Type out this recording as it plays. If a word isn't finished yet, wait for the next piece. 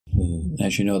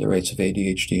as you know, the rates of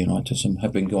ADHD and autism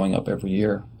have been going up every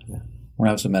year. Yeah. When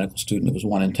I was a medical student, it was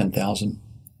 1 in 10,000.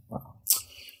 Wow.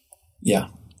 Yeah.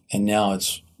 And now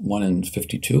it's 1 in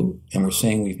 52, and we're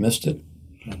saying we've missed it.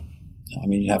 I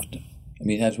mean,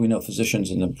 as we know,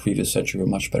 physicians in the previous century were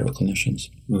much better clinicians.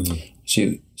 Mm-hmm.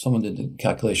 See, someone did the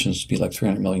calculations to be like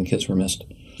 300 million kids were missed.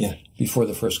 Yeah. Before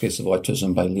the first case of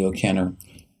autism by Leo Kanner,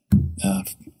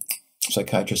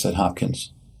 psychiatrist at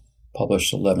Hopkins,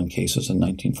 published 11 cases in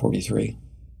 1943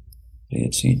 that he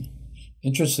had seen.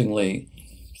 Interestingly,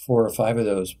 4 or 5 of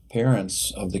those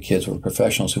parents of the kids were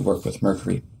professionals who worked with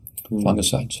mercury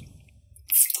fungicides.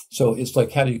 So it's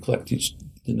like, how do you collect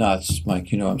the knots,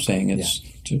 Mike? You know what I'm saying? It's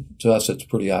to us, it's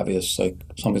pretty obvious, like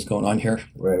something's going on here.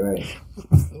 Right.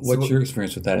 What's your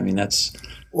experience with that? I mean, that's...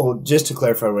 Well, just to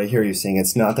clarify what I hear you saying,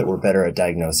 it's not that we're better at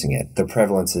diagnosing it. The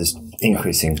prevalence is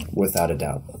increasing without a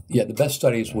doubt. Yeah, the best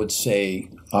studies would say,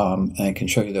 and I can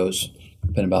show you those,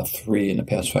 been about 3 in the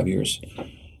past 5 years,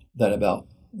 that about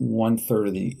 1/3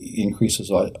 of the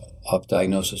increases of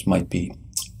diagnosis might be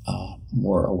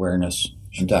more awareness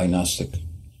and diagnostic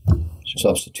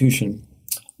substitution,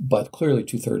 but clearly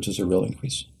 2/3 is a real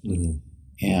increase. Mm-hmm.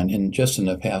 And in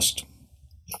the past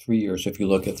 3 years, if you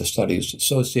look at the studies,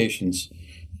 associations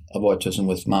of autism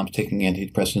with moms taking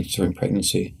antidepressants during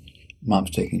pregnancy,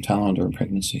 moms taking Tylenol during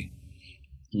pregnancy,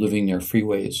 living near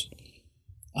freeways,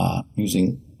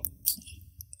 using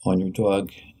on your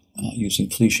dog, using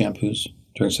flea shampoos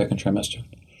during second trimester.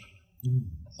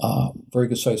 Very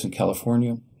good studies in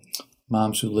California.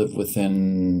 Moms who live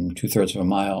within 2/3 of a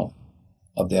mile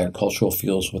of the agricultural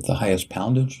fields with the highest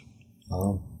poundage.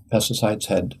 Pesticides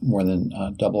had more than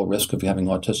double risk of having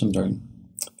autism during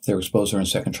if they were exposed during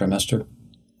second trimester.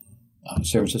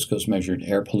 San Francisco's measured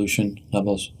air pollution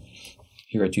levels.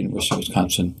 Here at the University of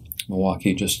Wisconsin,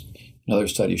 Milwaukee, just another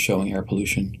study showing air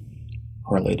pollution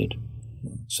correlated.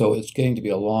 So it's getting to be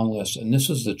a long list. And this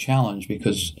is the challenge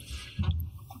because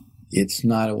it's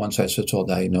not a one-size-fits-all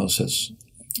diagnosis.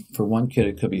 For one kid,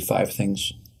 it could be 5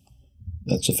 things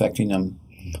that's affecting them,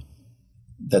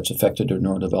 that's affected their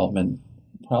neurodevelopment,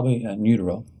 probably in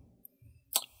utero.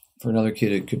 For another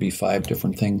kid, it could be 5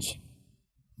 different things.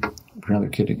 For another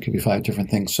kid, it could be 5 different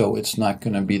things. So it's not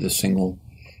going to be the single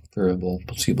variable,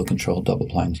 placebo-controlled,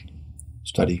 double-blind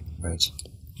study. Right.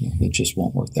 It just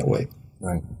won't work that way.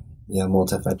 Right. Yeah,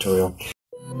 multifactorial.